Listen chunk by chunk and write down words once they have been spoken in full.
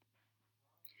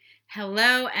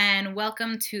Hello and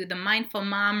welcome to the Mindful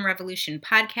Mom Revolution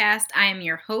podcast. I am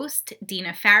your host,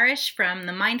 Dina Farish from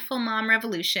the Mindful Mom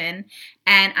Revolution,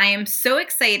 and I am so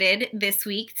excited this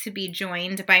week to be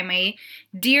joined by my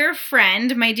dear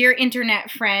friend, my dear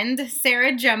internet friend,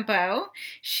 Sarah Gyampoh.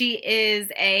 She is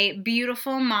a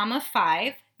beautiful mom of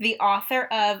five, the author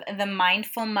of The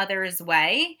Mindful Mother's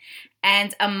Way,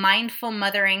 and a mindful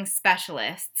mothering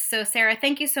specialist. So, Sarah,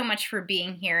 thank you so much for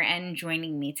being here and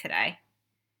joining me today.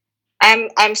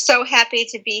 I'm so happy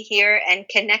to be here and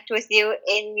connect with you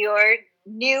in your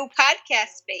new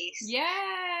podcast space.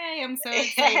 Yay! I'm so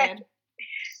excited.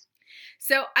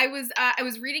 So I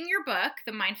was reading your book,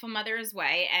 The Mindful Mother's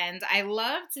Way, and I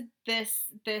loved this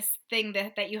thing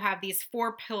that you have, these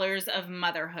 4 pillars of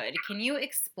motherhood. Can you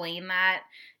explain that?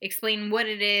 Explain what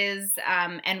it is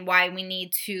and why we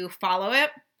need to follow it?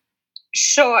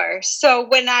 Sure. So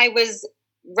when I was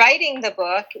writing the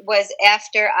book was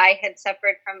after I had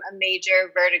suffered from a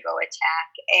major vertigo attack,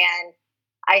 and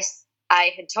I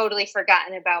I had totally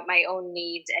forgotten about my own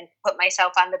needs and put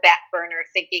myself on the back burner,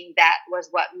 thinking that was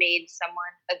what made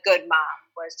someone a good mom,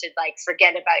 was to like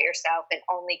forget about yourself and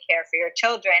only care for your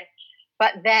children.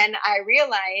 But then I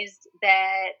realized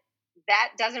that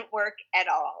doesn't work at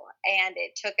all, and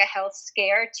it took a health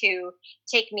scare to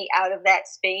take me out of that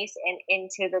space and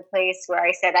into the place where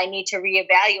I said, I need to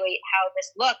reevaluate how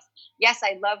this looks. Yes,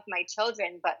 I love my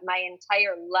children, but my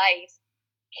entire life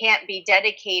can't be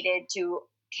dedicated to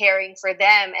caring for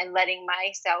them and letting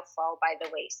myself fall by the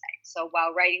wayside. So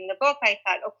while writing the book, I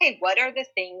thought, okay, what are the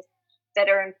things that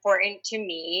are important to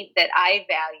me, that I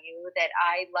value, that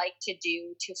I like to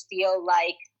do to feel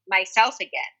like myself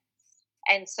again?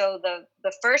 And so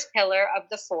the first pillar of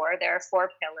the 4, there are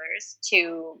 4 pillars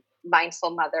to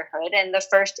mindful motherhood. And the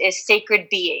first is sacred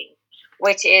being,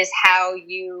 which is how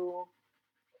you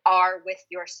are with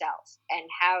yourself and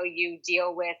how you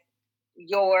deal with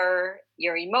your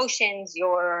emotions,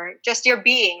 your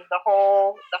being, the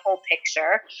whole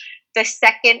picture. The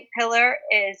second pillar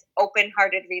is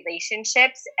open-hearted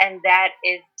relationships, and that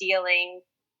is dealing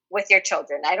with your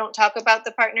children. I don't talk about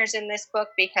the partners in this book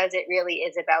because it really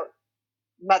is about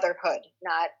motherhood,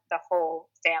 not the whole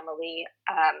family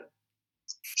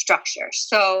structure.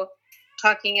 So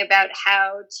talking about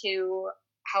how to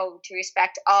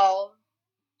respect all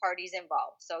parties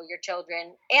involved, so your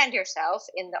children and yourself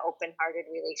in the open-hearted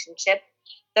relationship.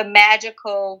 The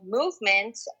magical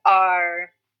movements are,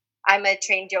 I'm a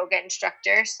trained yoga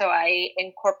instructor, so I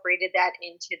incorporated that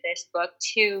into this book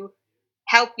to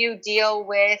help you deal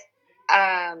with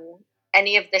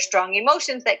any of the strong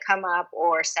emotions that come up,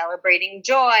 or celebrating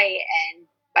joy, and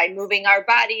by moving our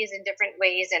bodies in different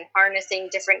ways and harnessing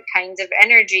different kinds of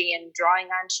energy and drawing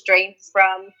on strength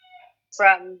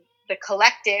from the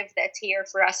collective that's here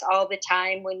for us all the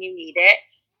time when you need it.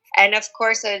 And of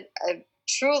course, a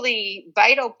truly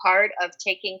vital part of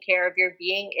taking care of your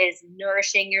being is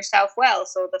nourishing yourself well.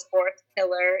 So the 4th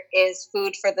pillar is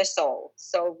food for the soul.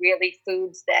 So really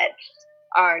foods that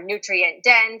are nutrient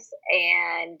dense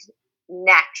and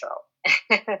natural.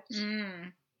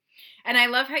 And I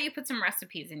love how you put some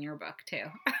recipes in your book too.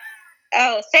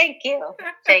 Oh, thank you.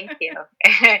 Thank you.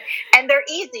 And they're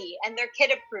easy and they're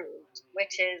kid approved,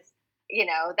 which is,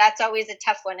 that's always a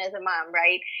tough one as a mom,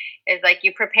 right? It's like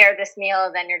you prepare this meal,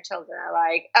 then your children are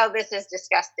like, oh, this is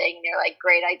disgusting. And you're like,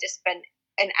 great, I just spent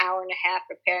an hour and a half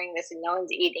preparing this and no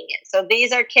one's eating it. So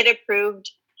these are kid approved.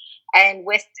 And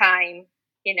with time,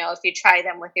 if you try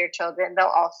them with your children, they'll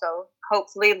also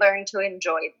hopefully learn to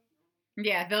enjoy them.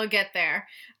 Yeah, they'll get there.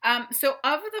 So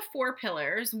of the 4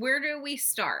 pillars, where do we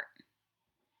start?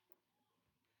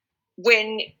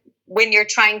 When you're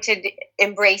trying to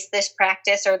embrace this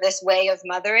practice or this way of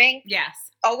mothering, yes,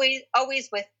 always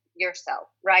with yourself,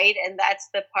 right? And that's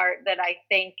the part that I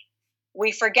think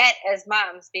we forget as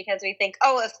moms, because we think,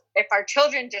 oh, if our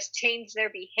children just change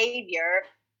their behavior,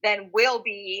 then we'll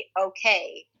be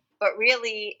okay. But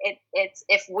really, it's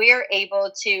if we're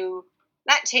able to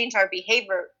not change our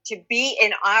behavior, to be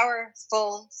in our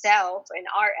full self, in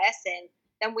our essence,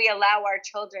 then we allow our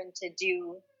children to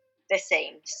do the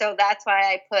same. So that's why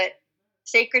I put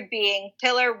sacred being,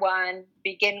 pillar 1,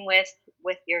 begin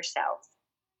with yourself.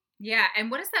 Yeah, and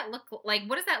what does that look like?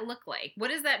 What does that look like? What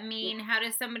does that mean? How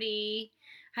does somebody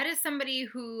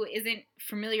who isn't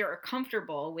familiar or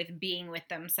comfortable with being with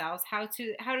themselves, how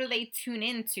do they tune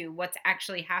into what's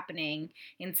actually happening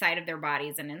inside of their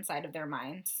bodies and inside of their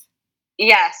minds?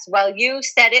 Yes, well, you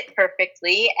said it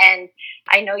perfectly. And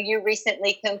I know you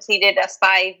recently completed a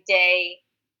 5-day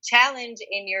challenge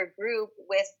in your group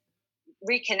with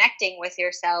reconnecting with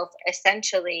yourself,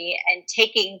 essentially, and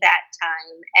taking that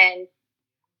time. And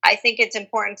I think it's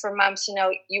important for moms to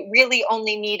know you really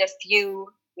only need a few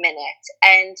minutes.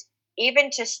 And even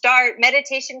to start,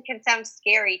 meditation can sound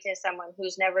scary to someone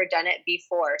who's never done it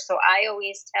before. So I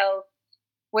always tell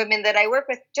women that I work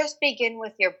with, just begin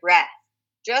with your breath.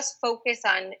 Just focus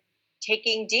on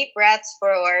taking deep breaths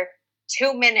for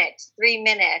 2 minutes, 3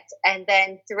 minutes, and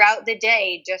then throughout the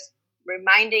day, just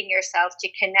reminding yourself to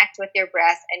connect with your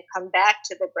breath and come back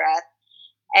to the breath.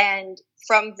 And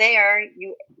from there,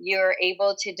 you're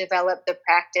able to develop the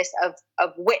practice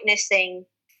of witnessing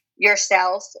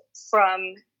yourself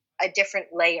from a different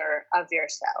layer of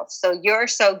yourself. So you're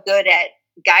so good at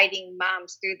guiding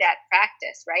moms through that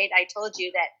practice, right? I told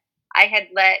you that I had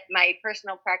let my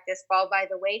personal practice fall by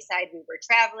the wayside. We were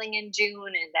traveling in June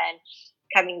and then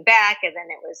coming back, and then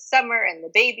it was summer and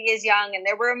the baby is young, and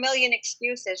there were a million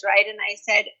excuses, right? And I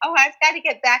said, oh, I've got to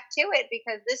get back to it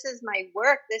because this is my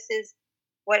work. This is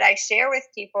what I share with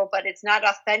people, but it's not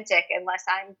authentic unless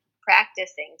I'm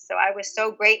practicing. So I was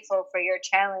so grateful for your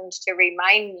challenge to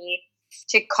remind me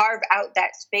to carve out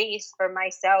that space for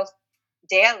myself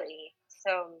daily.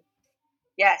 So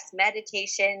yes,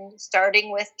 meditation,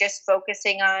 starting with just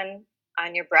focusing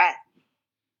on your breath.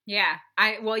 Yeah,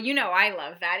 I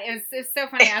love that. It's so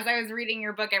funny. As I was reading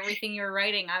your book, everything you were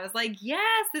writing, I was like,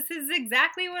 yes, this is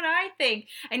exactly what I think.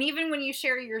 And even when you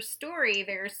share your story,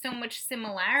 there's so much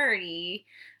similarity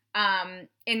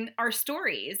in our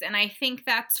stories. And I think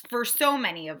that's for so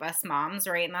many of us moms,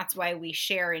 right? And that's why we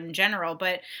share in general.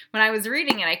 But when I was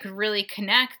reading it, I could really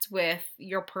connect with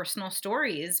your personal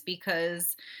stories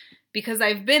because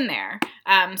I've been there.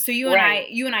 So Right.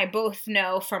 you and I both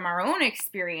know from our own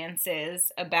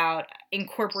experiences about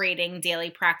incorporating daily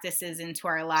practices into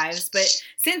our lives. But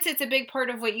since it's a big part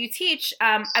of what you teach,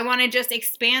 I want to just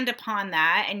expand upon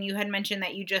that. And you had mentioned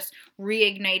that you just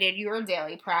reignited your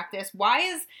daily practice. Why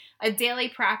is a daily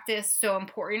practice so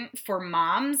important for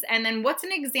moms? And then what's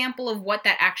an example of what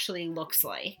that actually looks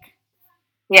like?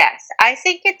 Yes, I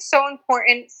think it's so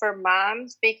important for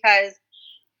moms because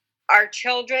our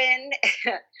children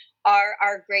are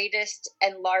our greatest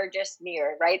and largest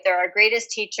mirror, right? They're our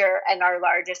greatest teacher and our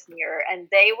largest mirror, and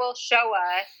they will show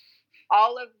us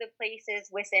all of the places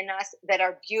within us that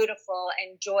are beautiful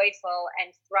and joyful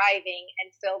and thriving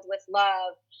and filled with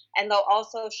love. And they'll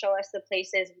also show us the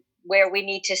places where we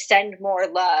need to send more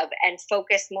love and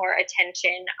focus more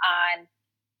attention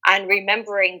on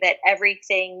remembering that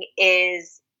everything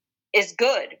is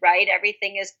good, right?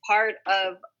 Everything is part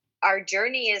of our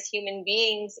journey as human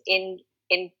beings in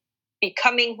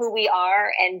becoming who we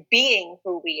are and being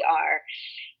who we are.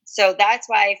 So that's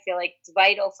why I feel like it's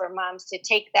vital for moms to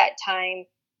take that time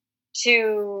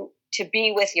to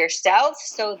be with yourself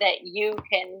so that you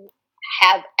can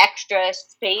have extra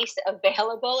space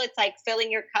available. It's like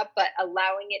filling your cup but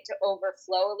allowing it to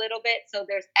overflow a little bit so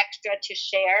there's extra to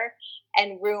share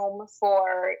and room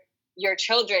for your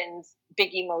children's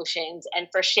big emotions and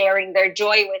for sharing their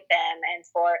joy with them and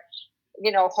for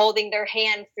holding their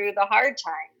hand through the hard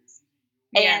times.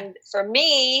 Yeah. And for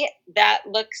me, that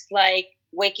looks like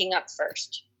waking up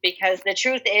first. Because the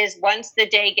truth is, once the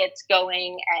day gets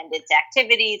going and it's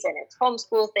activities and it's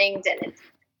homeschool things and it's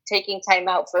taking time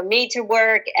out for me to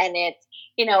work and it's,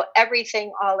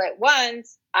 everything all at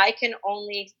once, I can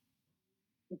only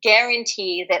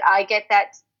guarantee that I get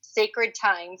that sacred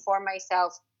time for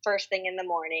myself first thing in the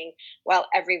morning while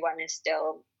everyone is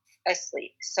still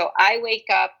asleep. So I wake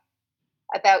up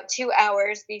about 2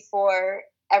 hours before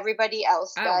everybody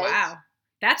else Oh, does. wow.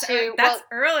 That's Well,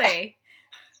 early.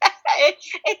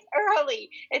 it's early.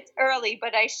 It's early,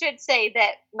 but I should say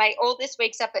that my oldest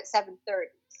wakes up at 7:30.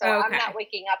 So I'm not Okay.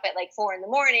 waking up at like 4 in the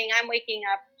morning. I'm waking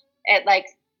up at like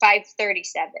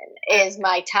 5:37 is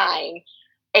my time.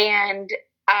 And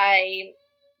I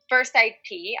I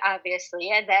pee,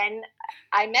 obviously, and then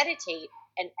I meditate.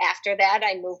 And after that,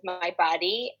 I move my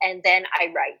body and then I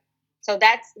write. So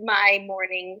that's my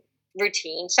morning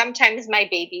routine. Sometimes my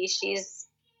baby, she's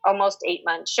almost 8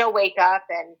 months, she'll wake up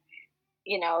and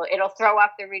it'll throw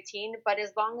off the routine. But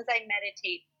as long as I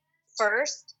meditate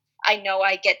first, I know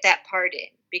I get that part in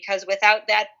because without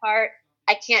that part,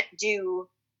 I can't do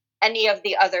any of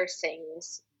the other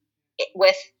things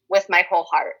with my whole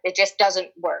heart. It just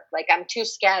doesn't work. Like I'm too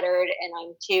scattered and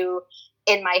I'm too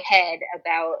in my head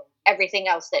about everything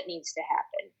else that needs to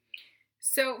happen.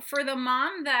 So, for the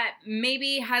mom that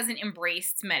maybe hasn't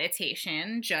embraced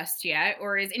meditation just yet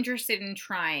or is interested in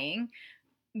trying,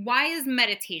 why is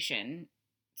meditation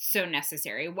so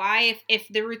necessary? Why, if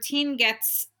the routine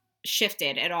gets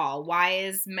shifted at all, why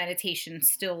is meditation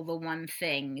still the one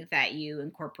thing that you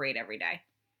incorporate every day?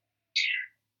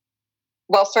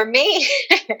 Well, for me,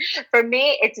 for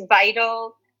me, it's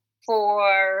vital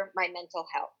for my mental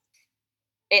health.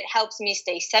 It helps me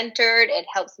stay centered. It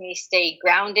helps me stay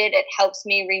grounded. It helps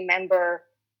me remember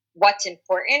what's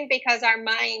important, because our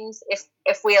minds,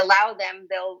 if we allow them,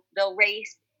 they'll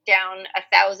race down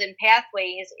 1,000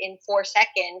 pathways in 4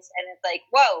 seconds, and it's like,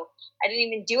 whoa, I didn't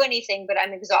even do anything, but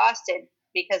I'm exhausted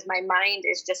because my mind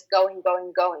is just going,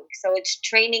 going, going. So it's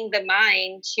training the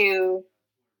mind to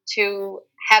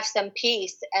have some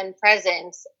peace and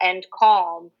presence and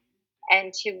calm,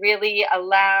 and to really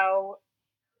allow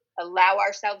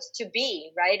ourselves to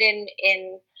be right in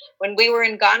when we were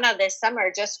in Ghana this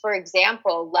summer, just for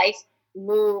example, life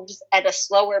moves at a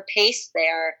slower pace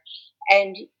there,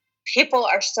 and people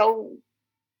are so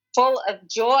full of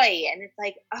joy, and it's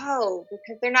like, oh,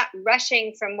 because they're not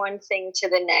rushing from one thing to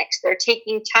the next. They're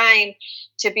taking time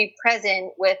to be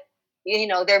present with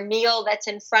their meal that's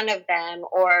in front of them,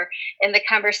 or in the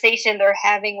conversation they're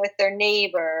having with their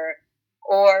neighbor,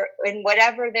 or in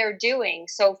whatever they're doing.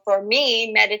 So for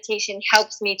me, meditation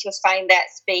helps me to find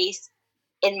that space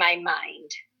in my mind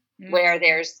where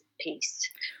there's peace.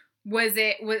 Was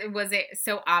it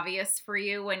so obvious for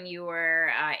you when you were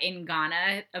in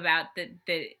Ghana about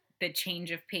the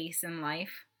change of pace in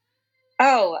life?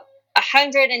 Oh,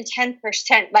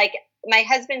 110%. Like, my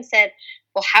husband said,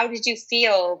 well, how did you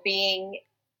feel being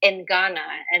in Ghana?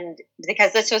 And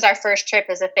because this was our first trip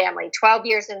as a family, 12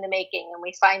 years in the making, and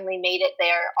we finally made it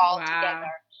there all Wow.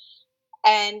 together.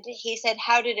 And he said,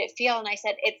 how did it feel? And I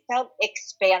said, it felt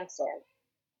expansive.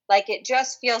 Like, it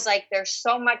just feels like there's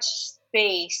so much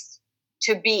space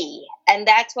to be. And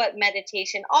that's what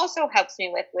meditation also helps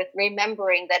me with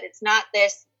remembering that it's not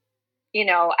this,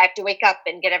 I have to wake up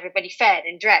and get everybody fed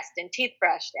and dressed and teeth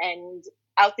brushed and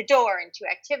out the door and to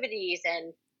activities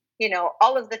and,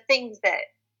 all of the things that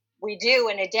we do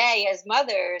in a day as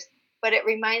mothers. But it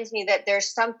reminds me that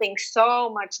there's something so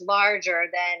much larger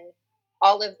than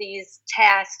all of these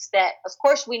tasks that, of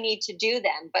course, we need to do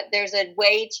them, but there's a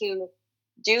way to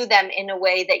do them in a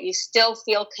way that you still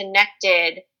feel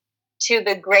connected to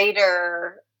the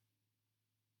greater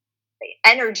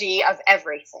energy of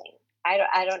everything.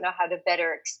 I don't know how to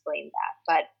better explain that,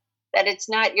 but that it's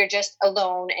not, you're just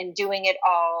alone and doing it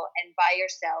all and by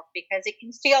yourself, because it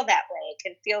can feel that way. It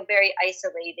can feel very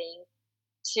isolating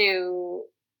to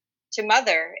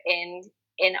mother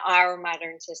in our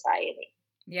modern society.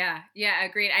 Yeah,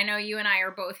 agreed. I know you and I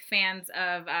are both fans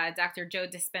of Dr. Joe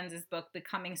Dispenza's book,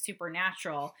 Becoming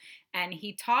Supernatural. And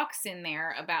he talks in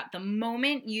there about the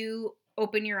moment you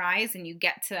open your eyes and you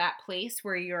get to that place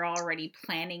where you're already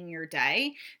planning your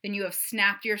day, then you have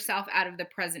snapped yourself out of the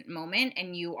present moment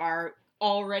and you're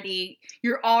already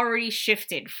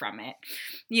shifted from it.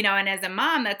 And as a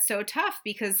mom, that's so tough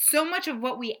because so much of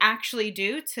what we actually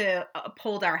do to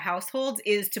uphold our households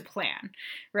is to plan,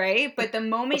 right? But the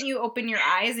moment you open your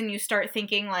eyes and you start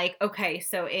thinking like, okay,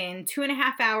 so in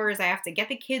 2.5 hours, I have to get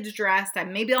the kids dressed,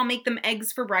 and maybe I'll make them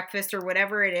eggs for breakfast or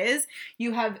whatever it is,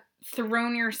 you have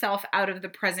thrown yourself out of the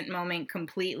present moment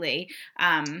completely.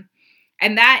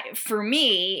 And that, for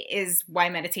me, is why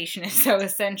meditation is so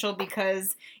essential,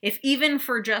 because if even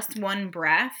for just one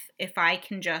breath, if I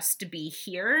can just be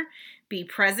here, be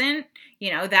present,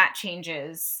 that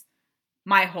changes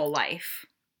my whole life,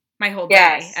 my whole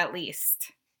day, at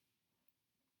least.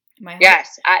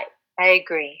 Yes, I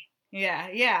agree.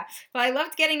 Yeah. Well, I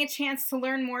loved getting a chance to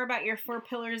learn more about your 4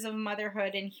 pillars of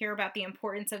motherhood and hear about the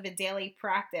importance of a daily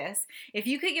practice. If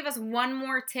you could give us one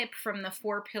more tip from the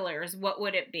 4 pillars, what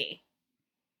would it be?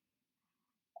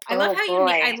 I love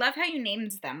how you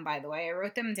named them, by the way. I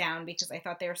wrote them down because I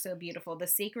thought they were so beautiful. The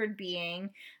sacred being,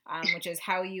 which is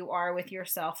how you are with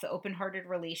yourself, the open-hearted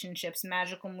relationships,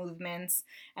 magical movements,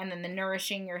 and then the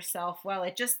nourishing yourself. Well,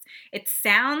 it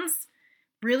sounds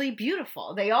really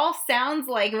beautiful. They all sound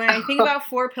like, when I think about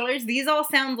 4 pillars, these all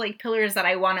sound like pillars that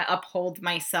I want to uphold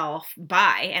myself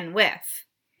by and with.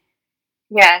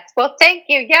 Yes. Well, thank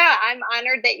you. Yeah, I'm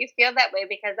honored that you feel that way,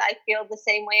 because I feel the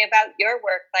same way about your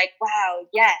work. Like, wow,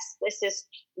 yes, this is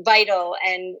vital,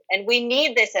 and we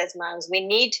need this as moms. We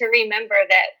need to remember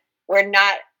that we're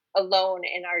not alone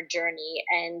in our journey,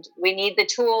 and we need the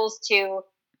tools to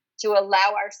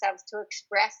allow ourselves to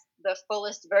express the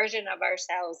fullest version of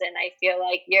ourselves. And I feel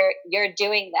like you're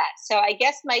doing that. So I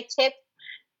guess my tip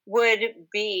would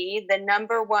be, the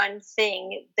number one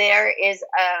thing there is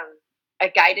a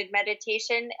guided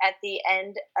meditation at the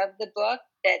end of the book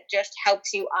that just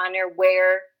helps you honor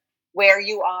where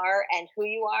you are and who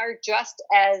you are, just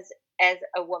as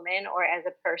a woman or as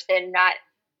a person, not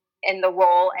in the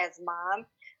role as mom.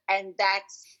 And that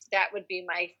would be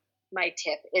my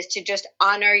tip, is to just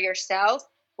honor yourself,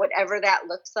 whatever that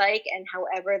looks like and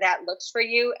however that looks for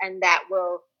you, and that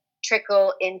will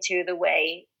trickle into the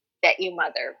way that you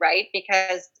mother, right?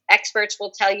 Because experts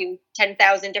will tell you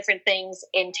 10,000 different things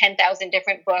in 10,000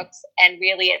 different books, and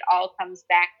really it all comes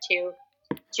back to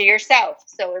yourself.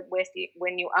 So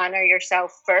when you honor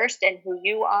yourself first and who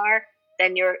you are,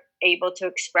 then you're able to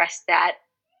express that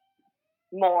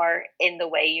more in the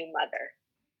way you mother.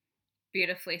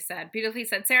 Beautifully said. Beautifully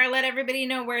said. Sarah, let everybody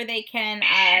know where they can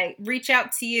reach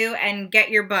out to you and get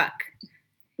your book.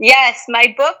 Yes,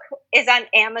 my book is on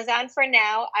Amazon for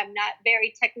now. I'm not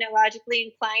very technologically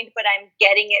inclined, but I'm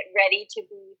getting it ready to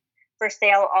be for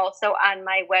sale also on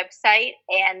my website.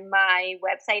 And my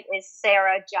website is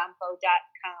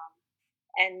sarahgyampoh.com.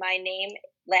 And my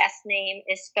last name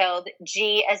is spelled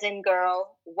G as in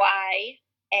girl, Y,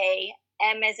 A,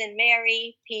 M as in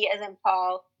Mary, P as in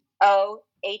Paul, O,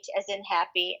 H as in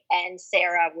happy, and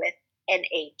Sarah with an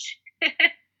H.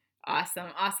 Awesome.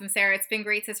 Awesome, Sarah. It's been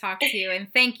great to talk to you.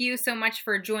 And thank you so much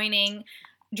for joining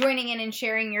in and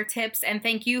sharing your tips. And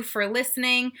thank you for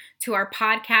listening to our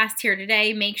podcast here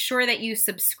today. Make sure that you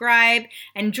subscribe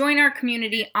and join our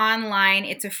community online.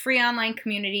 It's a free online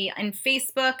community on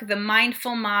Facebook, The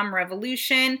Mindful Mom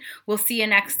Revolution. We'll see you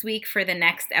next week for the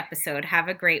next episode. Have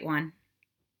a great one.